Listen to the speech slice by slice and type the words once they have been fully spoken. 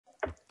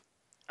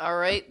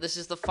Alright, this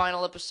is the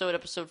final episode,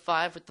 episode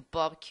 5, with the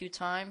barbecue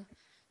time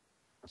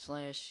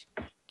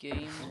 /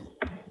 game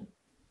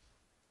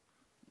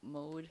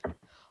mode.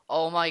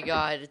 Oh my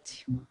god.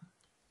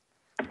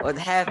 What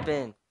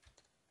happened?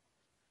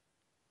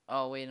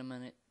 Oh, wait a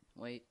minute.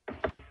 Wait.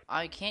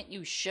 I can't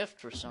use shift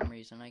for some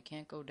reason. I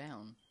can't go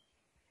down.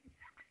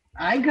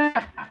 I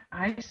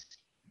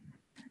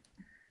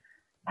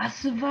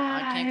survived.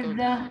 I can't go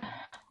down.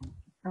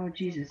 Oh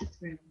Jesus!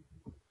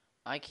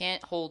 I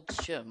can't hold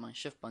shift. My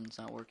shift button's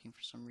not working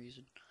for some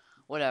reason.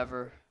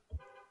 Whatever.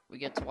 We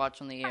get to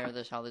watch on the air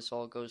this how this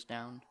all goes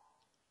down.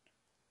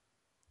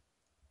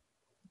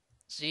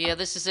 So yeah,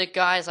 this is it,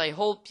 guys. I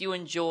hope you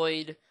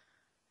enjoyed.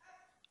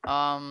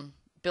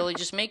 Billy,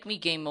 just make me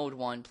game mode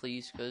 1,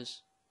 please,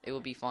 because it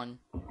would be fun.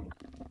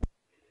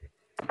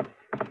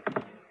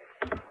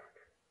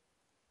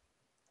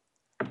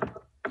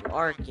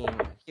 Arcing.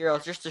 Here, I'll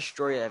just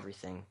destroy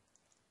everything.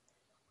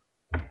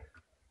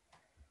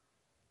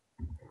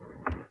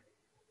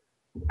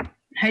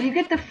 How do you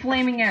get the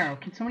flaming arrow?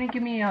 Can somebody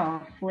give me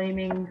a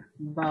flaming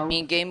bow? I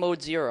mean, game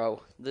mode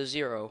 0. The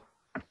 0.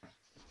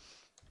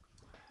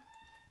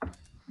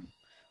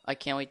 I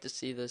can't wait to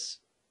see this.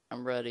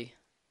 I'm ready.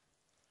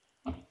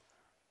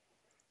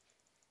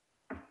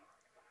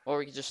 Or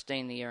we could just stay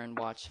in the air and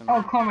watch him.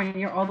 Oh, Carmen,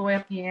 you're all the way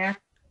up in the air?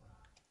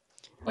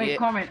 Wait, Yeah,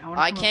 Carmen,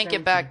 I can't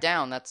get back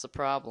down. That's the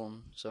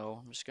problem.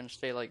 So I'm just gonna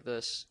stay like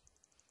this.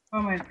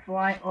 Carmen,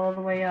 fly all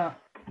the way up.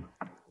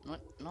 What?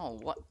 No,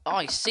 what? Oh,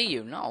 I see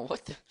you. No,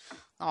 what the?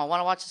 No, I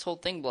want to watch this whole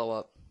thing blow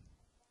up.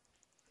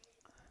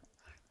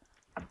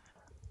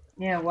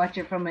 Yeah, watch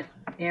it from an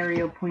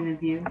aerial point of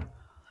view.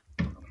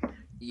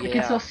 Yeah. I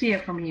can still see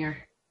it from here.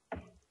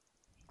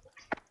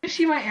 You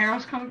see my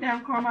arrows coming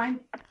down, Carmine?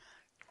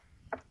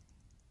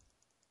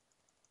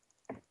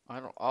 I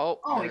don't. Oh.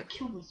 Oh, it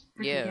killed his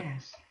freaking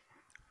ass.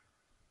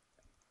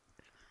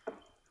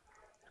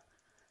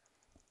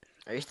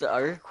 Are you still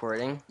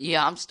recording?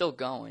 Yeah, I'm still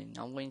going.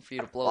 I'm waiting for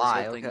you to blow this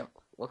Why? whole thing up.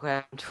 Look what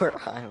happened to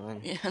our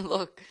island. Yeah,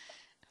 look.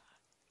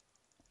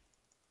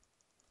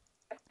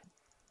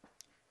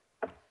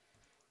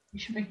 You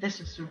should make this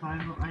a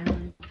survival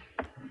island.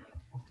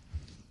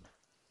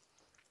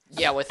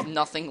 Yeah, with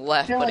nothing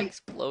left but Billy,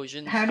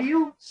 explosions. How do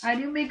you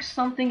make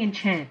something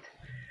enchant?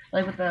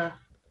 Like with the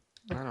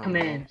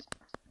commands.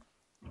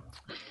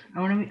 I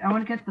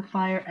wanna get the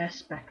fire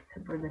aspect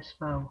for this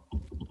bow.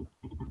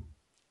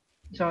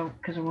 So,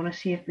 because I want to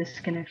see if this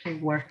can actually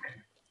work.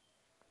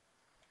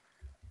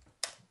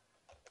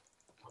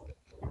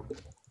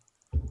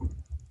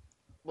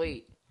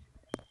 Wait.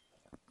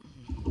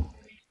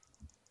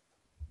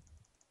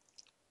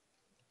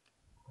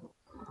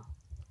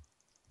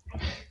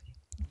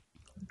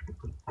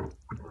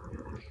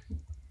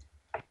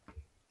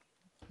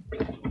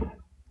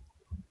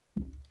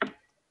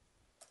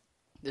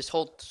 This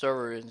whole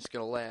server is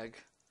gonna lag.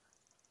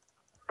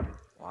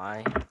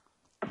 Why?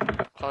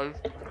 Cause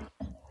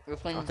we're I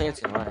playing. don't think it's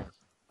gonna lag.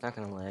 Not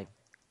gonna lag.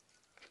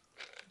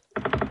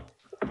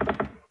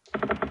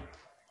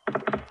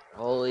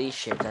 Holy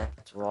shit,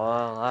 that's a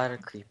lot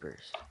of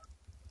creepers.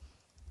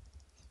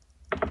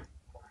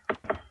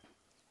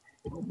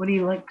 Nobody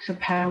likes a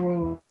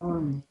power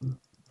on.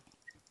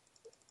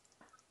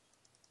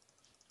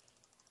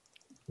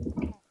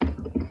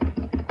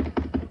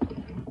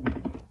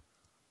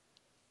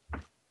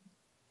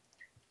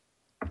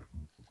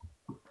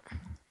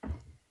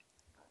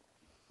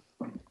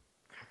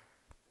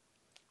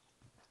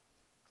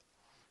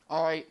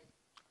 Alright.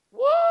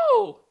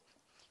 Woo!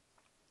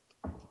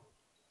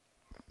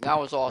 That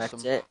was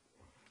awesome. That's it.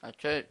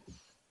 That's it.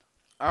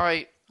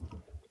 Alright.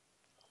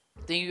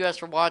 Thank you guys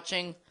for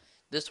watching.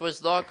 This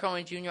was The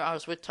Cohen Jr. I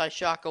was with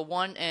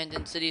TYSHAKA1 and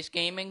Insisious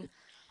Gaming.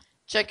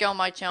 Check out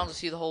my channel to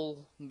see the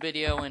whole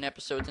video and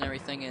episodes and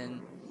everything. And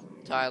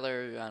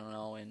Tyler, I don't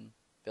know. And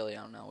Billy,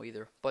 I don't know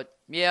either. But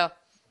yeah.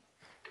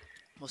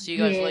 We'll see you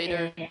guys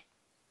later.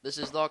 This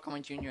is The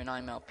Cohen Jr. and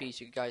I'm out.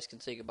 Peace. You guys can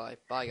say goodbye.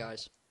 Bye,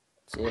 guys.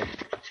 See ya.